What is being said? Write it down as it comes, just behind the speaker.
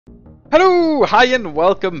Hello, hi and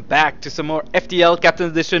welcome back to some more FTL Captain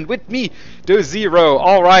Edition with me, Dozero.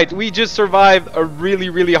 Alright, we just survived a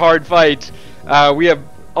really hard fight. We have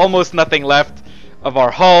almost nothing left of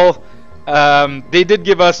our hull. They did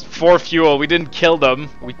give us 4 fuel. We didn't kill them.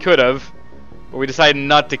 We could have, but we decided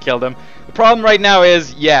not to kill them. The problem right now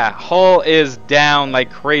is, yeah, hull is down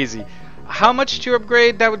like crazy. How much to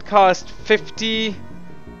upgrade? That would cost 50...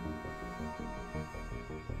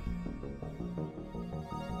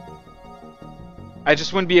 I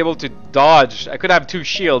just wouldn't be able to dodge. I could have 2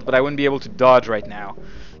 shields, but I wouldn't be able to dodge right now.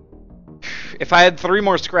 If I had 3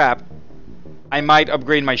 more scrap, I might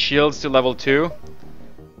upgrade my shields to level 2.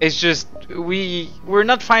 It's just we're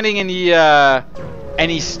not finding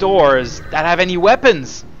any stores that have any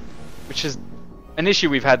weapons, which is an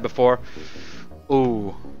issue we've had before.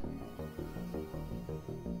 Ooh.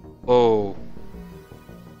 Oh.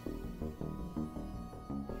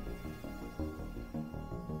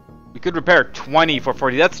 Could repair 20 for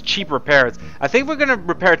 40. That's cheap repairs. I think we're gonna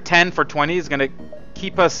repair 10 for 20 is gonna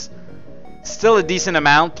keep us still a decent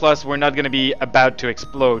amount, plus we're not gonna be about to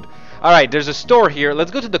explode. Alright, there's a store here. Let's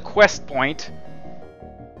go to the quest point.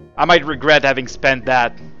 I might regret having spent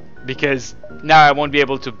that because now I won't be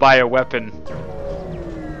able to buy a weapon.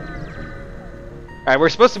 Alright, we're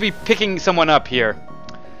supposed to be picking someone up here.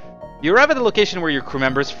 You arrive at the location where your crew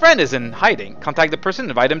member's friend is in hiding. Contact the person and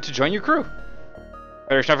invite him to join your crew.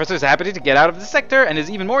 Federation officer is happy to get out of the sector and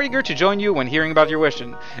is even more eager to join you when hearing about your wish.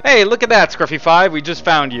 Hey, look at that, Scruffy 5. We just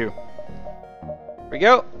found you. Here we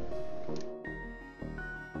go.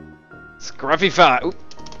 Scruffy 5. Ooh.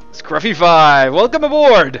 Scruffy 5. Welcome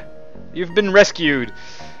aboard. You've been rescued.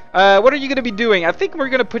 What are you going to be doing? I think we're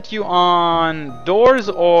going to put you on doors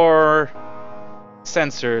or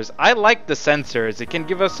sensors. I like the sensors. It can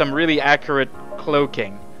give us some really accurate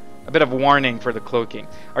cloaking. A bit of warning for the cloaking.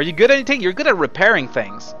 Are you good at anything? You're good at repairing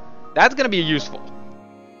things. That's gonna be useful.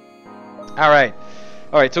 Alright.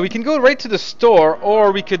 Alright, so we can go right to the store,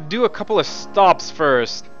 or we could do a couple of stops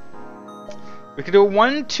first. We could do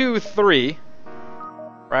 1, 2, 3.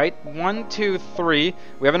 Right? 1, 2, 3.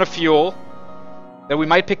 We have enough fuel. Then we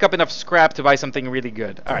might pick up enough scrap to buy something really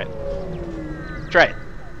good. Alright. Try it.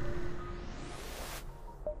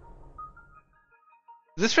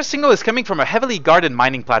 This first signal is coming from a heavily guarded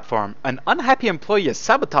mining platform. An unhappy employee has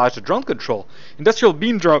sabotaged the drone control. Industrial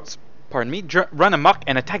beam drones, run amok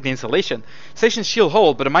and attack the installation. Station's shield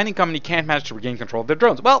hold, but a mining company can't manage to regain control of their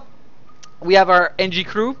drones. Well, we have our NG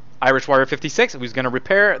crew, Irish Warrior 56, who's going to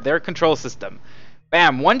repair their control system.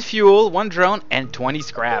 Bam, 1 fuel, 1 drone, and 20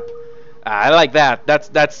 scrap. I like that.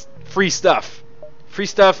 That's free stuff. Free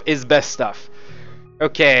stuff is best stuff.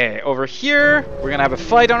 Okay, over here, we're going to have a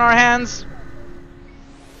fight on our hands.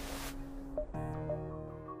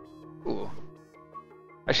 Ooh.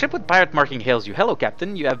 A ship with pirate marking hails you. Hello,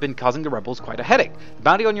 Captain. You have been causing the rebels quite a headache. The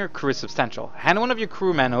bounty on your crew is substantial. Hand one of your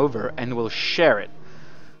crewmen over and we'll share it.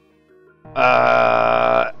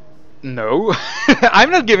 No. I'm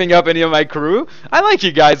not giving up any of my crew. I like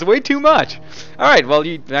you guys way too much. Alright, well,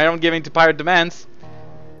 I don't give in to pirate demands.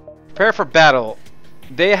 Prepare for battle.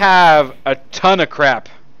 They have a ton of crap.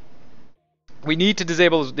 We need to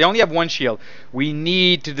disable... They only have 1 shield. We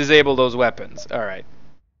need to disable those weapons. Alright.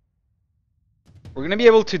 We're going to be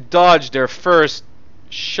able to dodge their first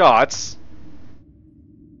shots.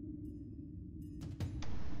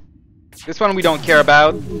 This one we don't care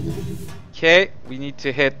about. Okay, we need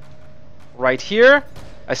to hit right here.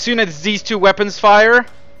 As soon as these 2 weapons fire,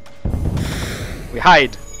 we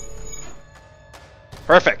hide.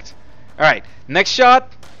 Perfect. Alright, next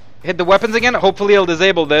shot. Hit the weapons again. Hopefully it'll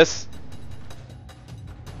disable this.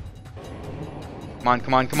 Come on,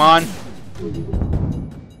 come on, come on.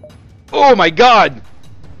 Oh my god!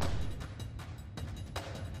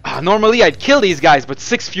 Normally I'd kill these guys, but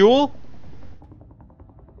 6 fuel?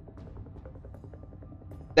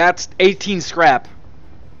 That's 18 scrap.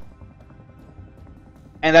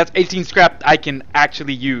 And that's 18 scrap I can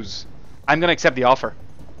actually use. I'm gonna accept the offer.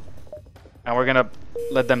 And we're gonna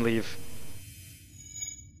let them leave.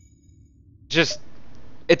 Just...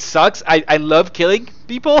 It sucks. I love killing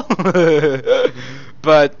people.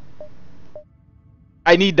 But...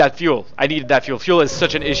 I need that fuel. I needed that fuel. Fuel is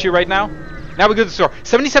such an issue right now. Now we go to the store.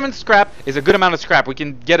 77 scrap is a good amount of scrap. We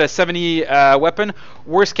can get a 70 weapon.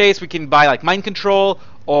 Worst case, we can buy like mind control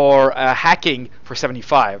or hacking for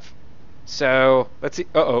 75. So, let's see.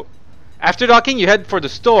 Uh-oh. After docking, you head for the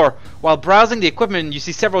store. While browsing the equipment, you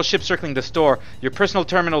see several ships circling the store. Your personal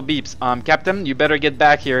terminal beeps. Captain, you better get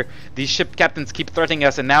back here. These ship captains keep threatening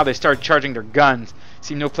us and now they start charging their guns.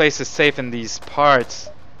 Seem no place is safe in these parts.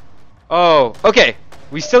 Oh, okay.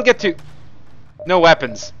 We still get to... No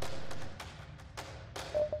weapons.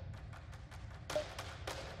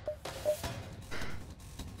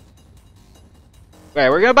 Alright,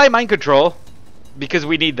 we're gonna buy mind control because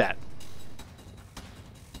we need that.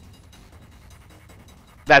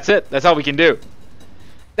 That's it. That's all we can do.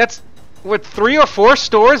 That's what, 3 or 4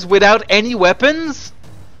 stores without any weapons?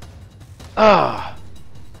 Ah.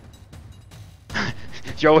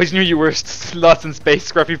 You always knew you were lost in space,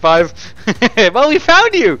 Scruffy 5. Well, we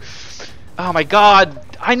found you. Oh my god,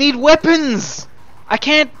 I need weapons. I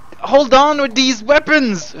can't hold on with these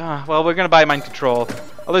weapons. Well, we're gonna buy mind control.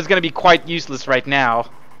 Although it's gonna be quite useless right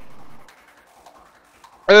now.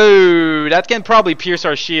 Oh, that can probably pierce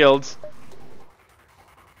our shields.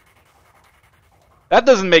 That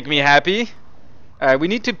doesn't make me happy. We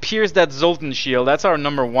need to pierce that Zoltan shield. That's our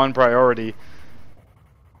 #1 priority.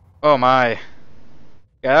 Oh my.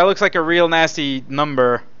 Yeah, that looks like a real nasty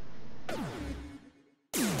number.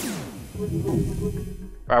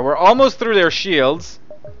 Alright, we're almost through their shields.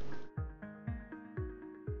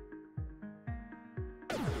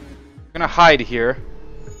 I'm gonna hide here.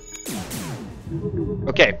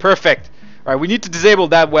 Okay, perfect. Alright, we need to disable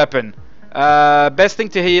that weapon. Best thing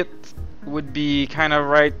to hit would be kind of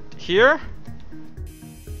right here.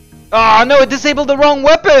 Oh no, it disabled the wrong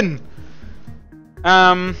weapon!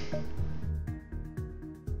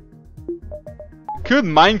 Could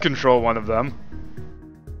mind control one of them.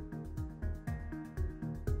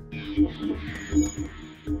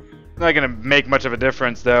 Not gonna make much of a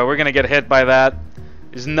difference though. We're gonna get hit by that.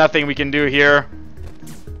 There's nothing we can do here.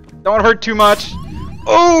 Don't hurt too much.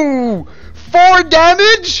 Oh! 4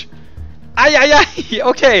 damage? Ay ay ay!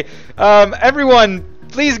 Okay, everyone,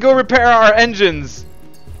 please go repair our engines.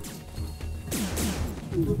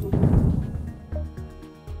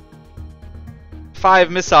 Five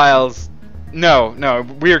missiles. No, no,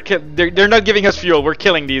 they're not giving us fuel. We're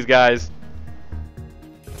killing these guys.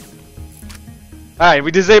 Alright,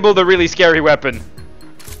 we disabled a really scary weapon.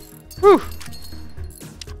 Whew.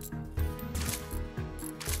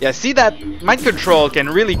 Yeah, see, that mind control can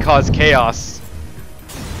really cause chaos.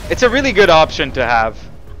 It's a really good option to have.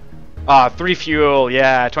 3 fuel,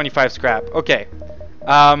 yeah, 25 scrap. Okay.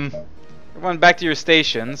 Everyone back to your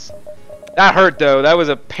stations. That hurt though, that was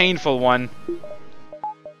a painful one.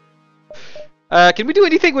 Can we do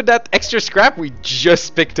anything with that extra scrap we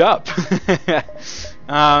just picked up?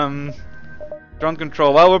 Drone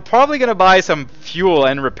control. Well, we're probably gonna buy some fuel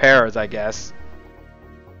and repairs, I guess.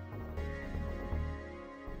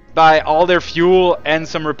 Buy all their fuel and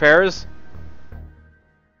some repairs?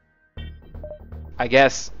 I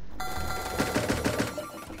guess.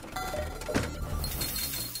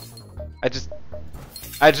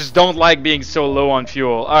 I just don't like being so low on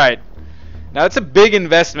fuel. Alright. Now it's a big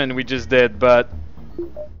investment we just did, but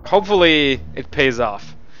hopefully it pays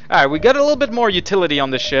off. Alright, we got a little bit more utility on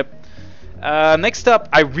the ship. Next up,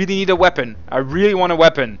 I really need a weapon. I really want a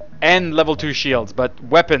weapon. And level 2 shields, but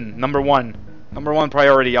weapon, #1. #1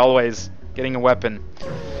 priority, always. Getting a weapon.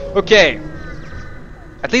 Okay.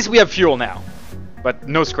 At least we have fuel now. But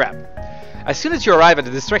no scrap. As soon as you arrive at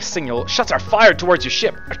the distress signal, shots are fired towards your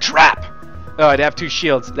ship. A trap! Oh, they have 2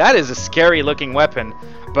 shields. That is a scary looking weapon.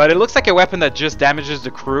 But it looks like a weapon that just damages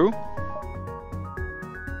the crew.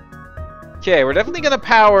 Okay, we're definitely gonna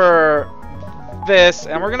power this,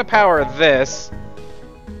 and we're gonna power this.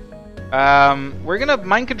 We're gonna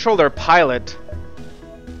mind control their pilot.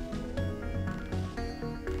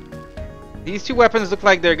 These 2 weapons look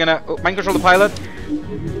like they're gonna mind control the pilot.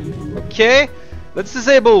 Okay, let's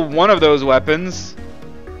disable one of those weapons,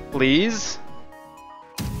 please.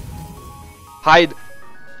 Hide.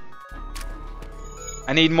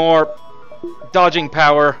 I need more dodging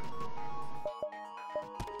power.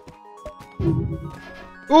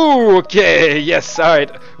 Ooh, okay, yes,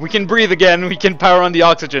 alright. We can breathe again, we can power on the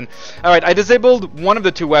oxygen. Alright, I disabled one of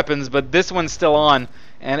the 2 weapons, but this one's still on.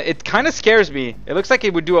 And it kind of scares me. It looks like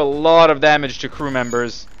it would do a lot of damage to crew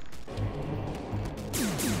members.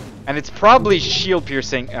 And it's probably shield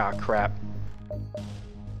piercing. Ah, crap.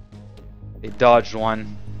 They dodged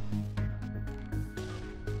one.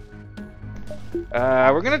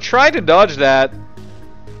 We're gonna try to dodge that.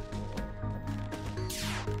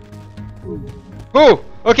 Ooh,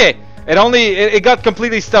 okay. It got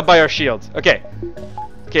completely stuck by our shields. Okay.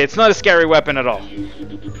 Okay, it's not a scary weapon at all.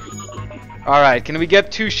 Alright, can we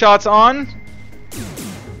get 2 shots on?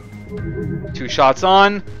 2 shots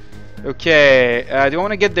on. Okay, do I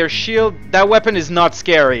want to get their shield? That weapon is not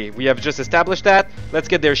scary. We have just established that. Let's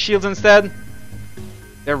get their shields instead.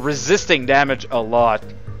 They're resisting damage a lot.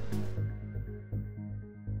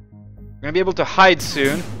 We're gonna be able to hide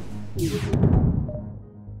soon.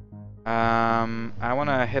 I want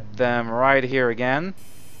to hit them right here again.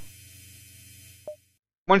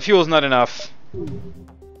 1 fuel is not enough.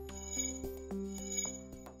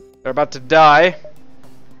 They're about to die.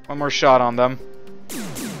 One more shot on them.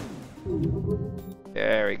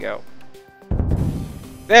 There we go.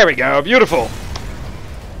 There we go. Beautiful.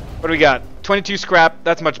 What do we got? 22 scrap.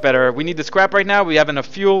 That's much better. We need the scrap right now. We have enough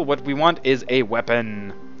fuel. What we want is a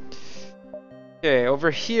weapon. Okay, over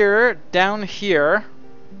here, down here,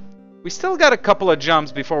 we still got a couple of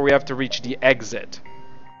jumps before we have to reach the exit.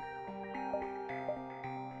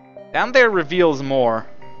 Down there reveals more.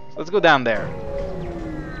 So let's go down there.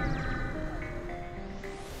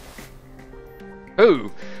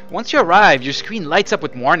 Ooh. Once you arrive, your screen lights up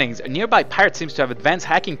with warnings. A nearby pirate seems to have advanced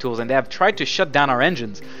hacking tools and they have tried to shut down our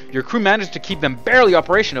engines. Your crew managed to keep them barely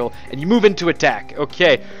operational and you move into attack.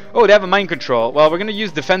 Okay. Oh, they have a mind control. Well, we're going to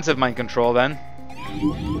use defensive mind control then.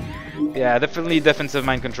 Yeah, definitely defensive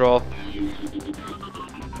mind control.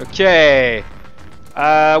 Okay.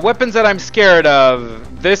 Weapons that I'm scared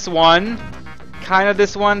of. This one. Kind of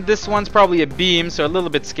this one. This one's probably a beam, so a little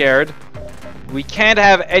bit scared. We can't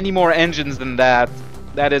have any more engines than that.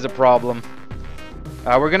 That is a problem.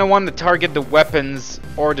 We're going to want to target the weapons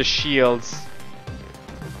or the shields.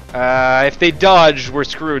 If they dodge, we're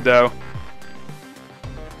screwed though.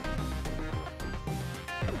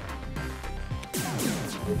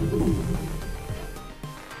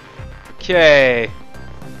 Okay.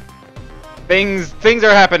 Things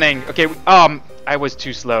are happening. Okay, I was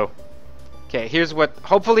too slow. Okay, here's what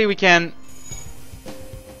hopefully we can.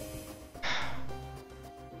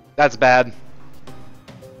 That's bad.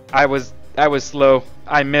 I was slow.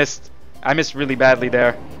 I missed really badly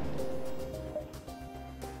there.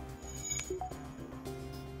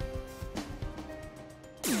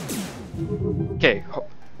 Okay,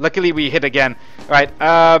 luckily we hit again. All right.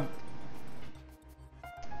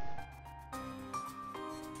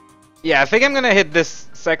 Yeah, I think I'm gonna hit this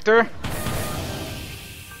sector.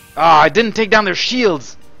 I didn't take down their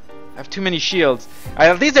shields. I have too many shields.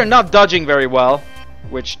 At least they're not dodging very well,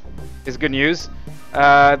 which is good news.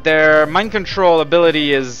 Their mind control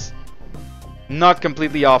ability is not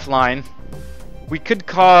completely offline. We could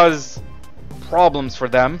cause problems for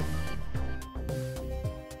them.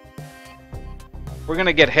 We're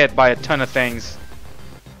gonna get hit by a ton of things.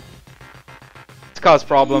 Let's cause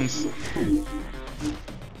problems.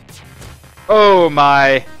 Oh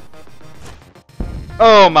my.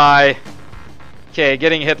 Oh my. Okay,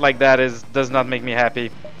 getting hit like that does not make me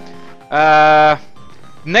happy.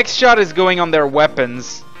 Next shot is going on their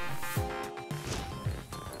weapons.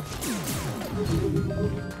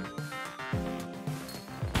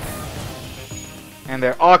 And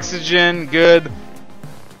their oxygen, good.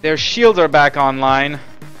 Their shields are back online.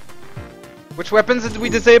 Which weapons did we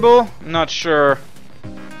disable? I'm not sure.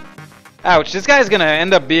 Ouch, this guy's gonna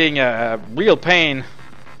end up being a real pain.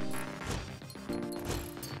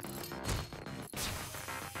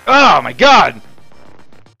 Oh my god!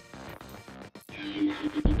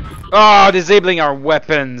 Oh, disabling our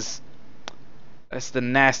weapons. That's the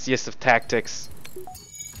nastiest of tactics.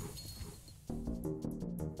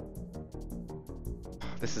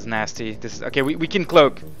 This is nasty. This is okay. We can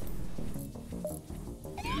cloak.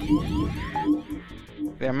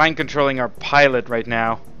 They're mind controlling our pilot right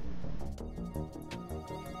now.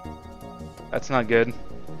 That's not good.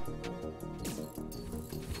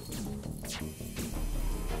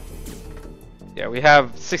 Yeah, we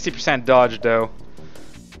have 60% dodge though.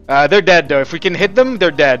 They're dead though. If we can hit them,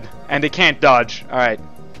 they're dead. And they can't dodge. Alright.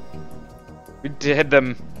 We need to hit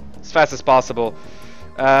them as fast as possible.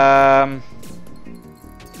 Come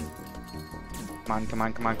on, come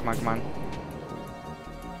on, come on, come on, come on.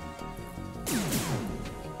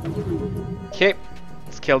 Okay.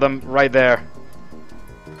 Let's kill them right there.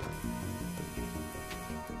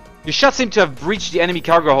 Your shots seem to have breached the enemy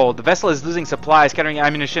cargo hold. The vessel is losing supplies, scattering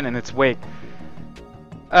ammunition in its wake.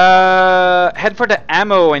 Head for the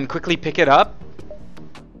ammo and quickly pick it up.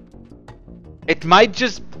 It might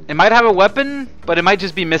have a weapon, but it might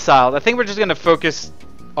just be missiles. I think we're just gonna focus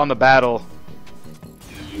on the battle.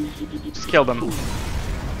 Just kill them.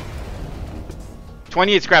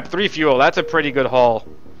 28 scrap, 3 fuel. That's a pretty good haul.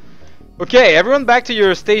 Okay, everyone back to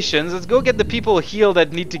your stations. Let's go get the people healed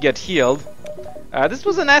that need to get healed. This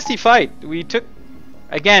was a nasty fight. We took...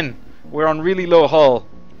 Again, we're on really low hull,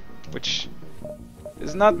 which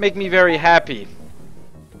does not make me very happy.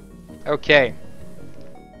 Okay.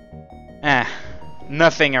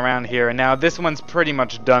 Nothing around here. Now this one's pretty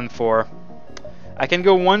much done for. I can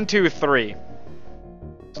go 1, 2, 3.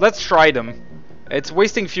 So let's try them. It's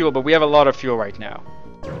wasting fuel, but we have a lot of fuel right now.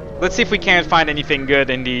 Let's see if we can't find anything good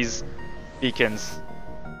in these beacons.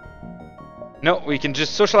 No, we can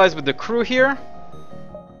just socialize with the crew here.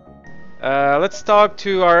 Let's talk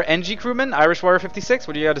to our NG crewman, Irish Warrior 56.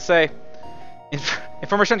 What do you got to say?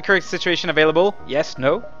 Information on the current situation available? Yes,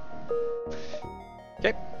 no?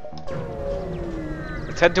 Okay.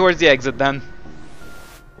 Let's head towards the exit then.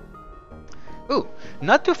 Ooh,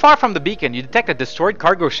 not too far from the beacon, you detect a destroyed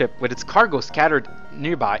cargo ship with its cargo scattered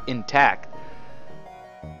nearby intact.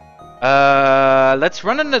 Let's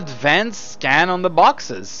run an advanced scan on the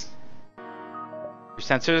boxes. Your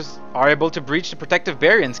sensors are able to breach the protective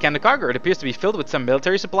barrier and scan the cargo. It appears to be filled with some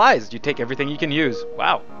military supplies. You take everything you can use.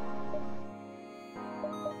 Wow.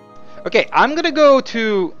 Okay, I'm gonna go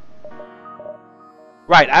to...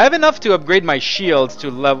 Right, I have enough to upgrade my shields to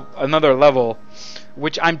another level,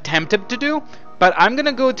 which I'm tempted to do, but I'm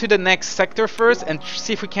gonna go to the next sector first and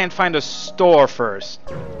see if we can't find a store first.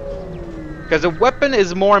 Because a weapon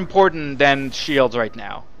is more important than shields right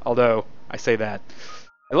now, although I say that.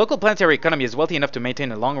 The local planetary economy is wealthy enough to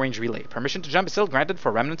maintain a long-range relay. Permission to jump is still granted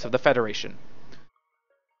for remnants of the Federation.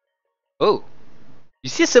 Oh. You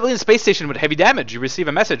see a civilian space station with heavy damage. You receive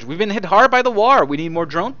a message. We've been hit hard by the war. We need more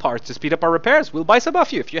drone parts to speed up our repairs. We'll buy some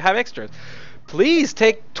off you if you have extras. Please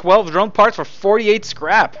take 12 drone parts for 48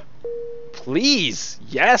 scrap. Please.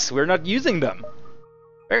 Yes, we're not using them.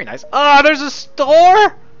 Very nice. Ah, there's a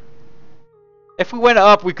store? If we went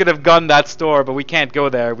up, we could have gone that store, but we can't go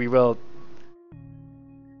there. We will...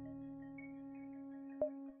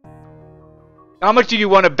 How much do you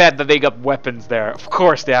want to bet that they got weapons there? Of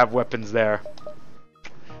course they have weapons there.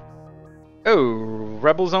 Oh,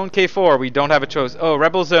 Rebel Zone K4, we don't have a choice. Oh,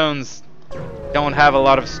 Rebel Zones don't have a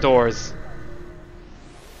lot of stores.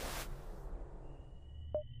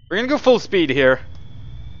 We're gonna go full speed here.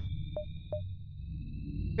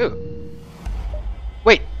 Ooh.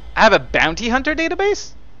 Wait, I have a bounty hunter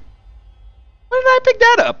database? Where did I pick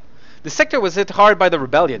that up? The sector was hit hard by the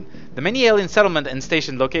rebellion. The many alien settlements and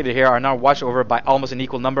stations located here are now watched over by almost an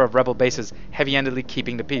equal number of rebel bases, heavy-handedly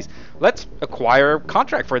keeping the peace. Let's acquire a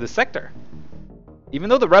contract for this sector. Even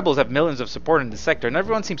though the rebels have millions of support in this sector, and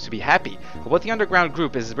everyone seems to be happy, but what the underground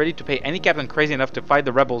group is ready to pay any captain crazy enough to fight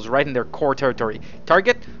the rebels right in their core territory.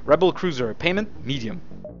 Target, rebel cruiser. Payment, medium.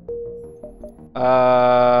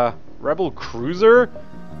 Rebel cruiser?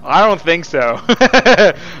 I don't think so.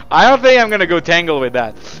 I don't think I'm gonna go tangle with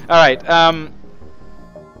that. Alright,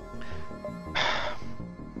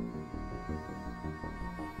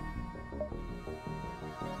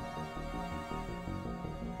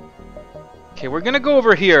 okay, we're gonna go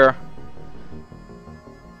over here.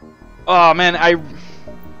 Oh man, I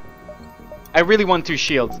really want 2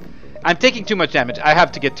 shields. I'm taking too much damage. I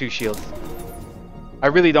have to get 2 shields. I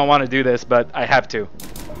really don't want to do this, but I have to.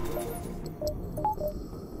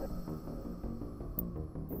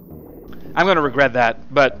 I'm gonna regret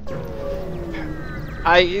that, but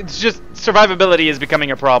it's just survivability is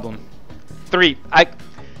becoming a problem. 3. I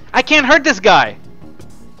can't hurt this guy.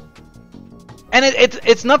 And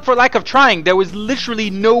it's not for lack of trying. There was literally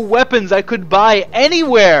no weapons I could buy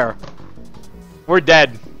anywhere. We're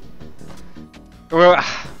dead. Well,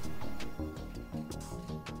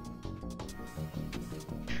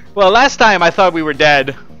 last time I thought we were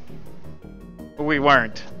dead. But we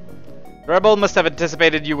weren't. The rebel must have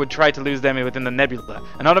anticipated you would try to lose them within the nebula.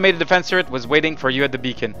 An automated defense turret was waiting for you at the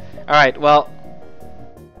beacon. Alright, well...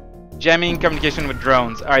 Jamming communication with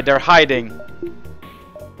drones. Alright, they're hiding.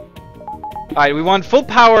 Alright, we want full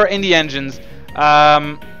power in the engines.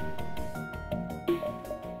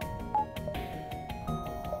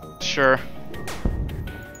 Sure.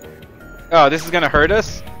 Oh, this is gonna hurt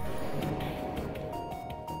us?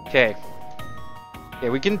 Okay. Okay,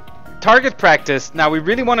 we can target practice. Now, we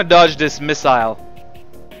really want to dodge this missile.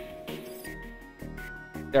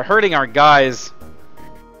 They're hurting our guys.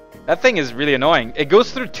 That thing is really annoying. It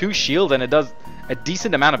goes through 2 shields and it does a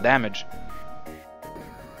decent amount of damage.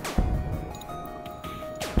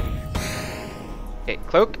 Okay,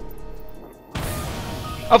 cloak.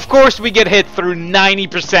 Of course we get hit through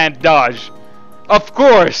 90% dodge. Of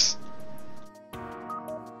course.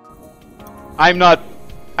 I'm not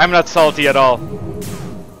salty at all.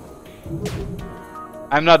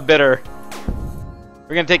 I'm not bitter.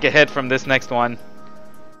 We're gonna take a hit from this next one.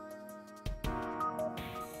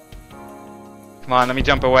 Come on, let me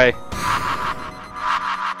jump away.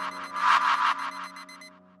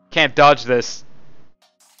 Can't dodge this.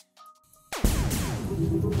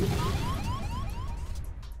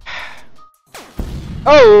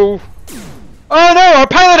 Oh! Oh no, our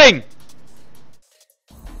piloting!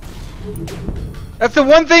 That's the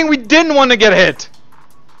one thing we didn't want to get hit.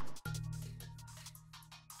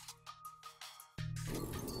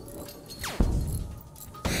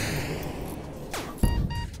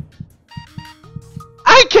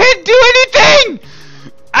 I can't do anything!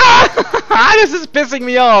 Ah! This is pissing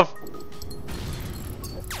me off.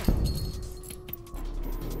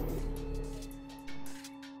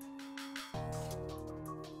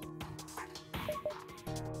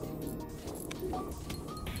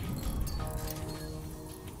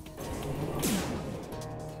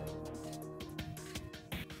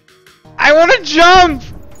 can't jump!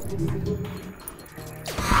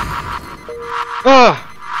 Ugh.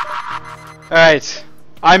 Alright.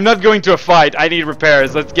 I'm not going to a fight. I need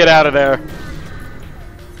repairs. Let's get out of there.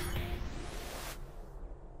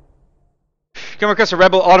 Come across a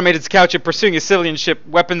rebel automated scout ship pursuing a civilian ship.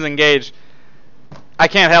 Weapons engaged. I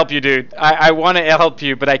can't help you, dude. I want to help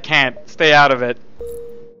you, but I can't. Stay out of it.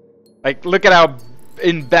 Like, look at how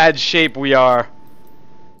in bad shape we are.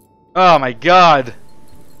 Oh my god.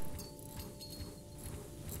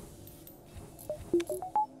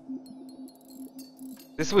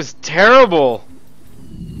 This was terrible.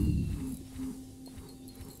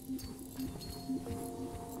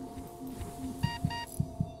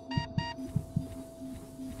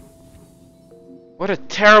 What a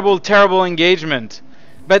terrible, terrible engagement.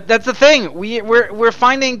 But that's the thing. We're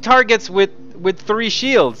finding targets with 3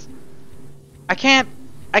 shields. I can't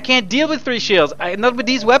deal with 3 shields. Not with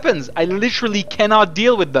these weapons. I literally cannot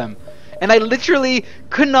deal with them. And I literally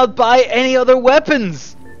could not buy any other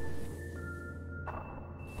weapons.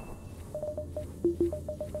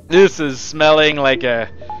 This is smelling like a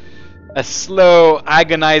slow,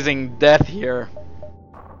 agonizing death here.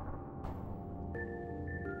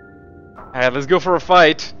 Alright, let's go for a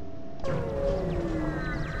fight.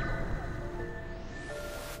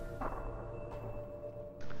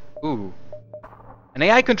 Ooh. An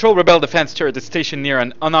AI-controlled rebel defense turret is stationed near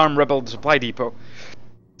an unarmed rebel supply depot.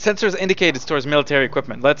 Sensors indicate it stores military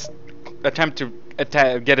equipment. Let's attempt to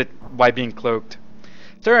get it by being cloaked.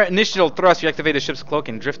 During initial thrust, you activate the ship's cloak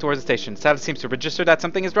and drift towards the station. Satellite seems to register that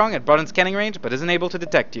something is wrong and broaden scanning range, but isn't able to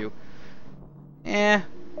detect you. A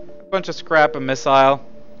bunch of scrap, a missile.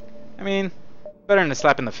 I mean, better than a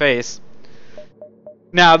slap in the face.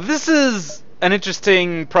 Now, this is an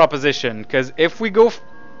interesting proposition, because if we go...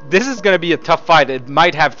 this is going to be a tough fight. It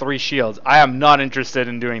might have 3 shields. I am not interested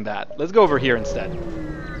in doing that. Let's go over here instead.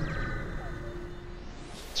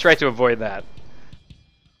 Let's try to avoid that.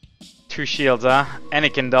 2 shields, huh? And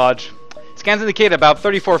it can dodge. Scans indicate about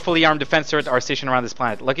 34 fully armed defense turrets are stationed around this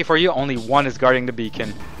planet. Lucky for you, only 1 is guarding the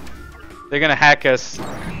beacon. They're going to hack us.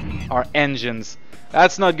 Our engines.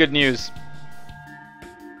 That's not good news.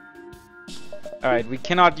 Alright, we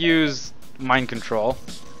cannot use mind control.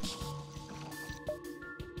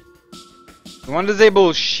 We want to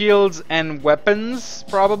disable shields and weapons,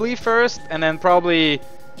 probably, first. And then probably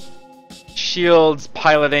shields,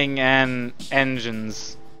 piloting, and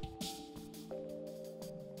engines.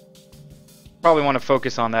 Probably want to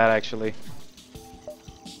focus on that, actually.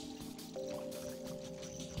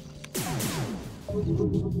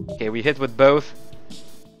 Okay, we hit with both.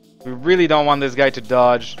 We really don't want this guy to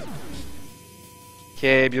dodge.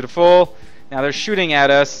 Okay, beautiful. Now they're shooting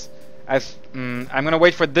at us. I'm gonna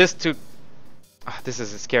wait for this to... this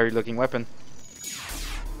is a scary looking weapon.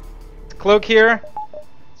 Cloak here.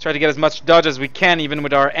 Let's try to get as much dodge as we can, even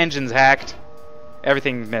with our engines hacked.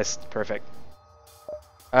 Everything missed. Perfect.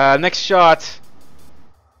 Next shot,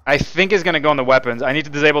 I think is gonna go on the weapons. I need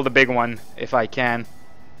to disable the big one, if I can.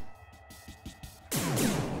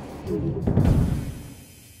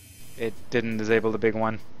 It didn't disable the big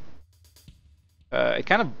one. It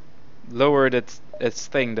kind of lowered its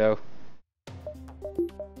thing though.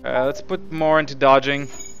 Let's put more into dodging.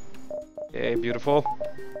 Okay, beautiful.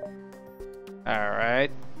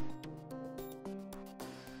 Alright.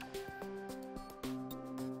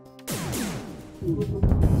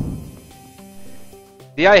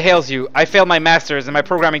 The eye hails you. I failed my masters and my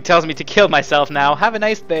programming tells me to kill myself now. Have a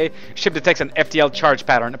nice day. Ship detects an FTL charge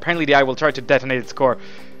pattern. Apparently the eye will try to detonate its core.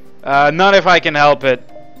 Not if I can help it.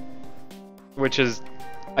 Which is...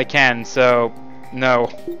 I can, so...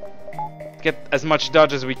 no. Get as much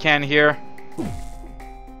dodge as we can here.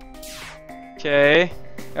 Okay.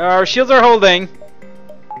 Our shields are holding.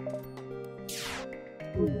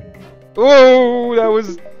 Oh, that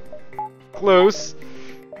was... close.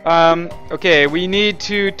 Okay, we need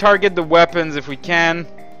to target the weapons if we can.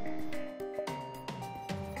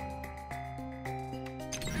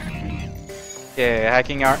 Okay,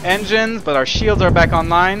 hacking our engines, but our shields are back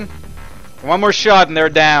online. One more shot and they're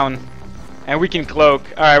down. And we can cloak.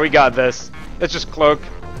 Alright, we got this. Let's just cloak.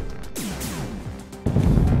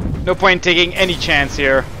 No point in taking any chance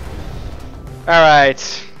here. Alright.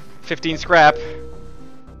 15 scrap.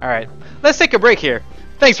 Alright. Let's take a break here.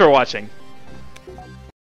 Thanks for watching.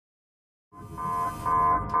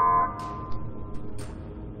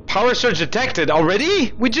 Power surge detected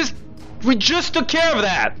already? We just took care of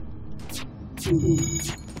that.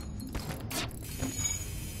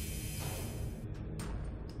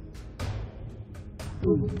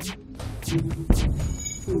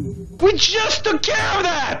 We just took care of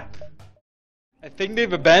that. I think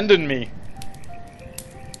they've abandoned me.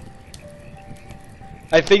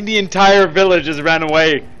 I think the entire village just ran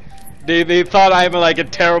away. They thought I'm like a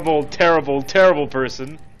terrible, terrible, terrible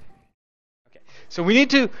person. Okay, so we need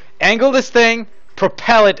to angle this thing,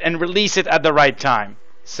 propel it, and release it at the right time.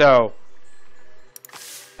 So,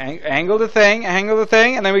 angle the thing,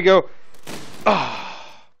 and then we go. Oh.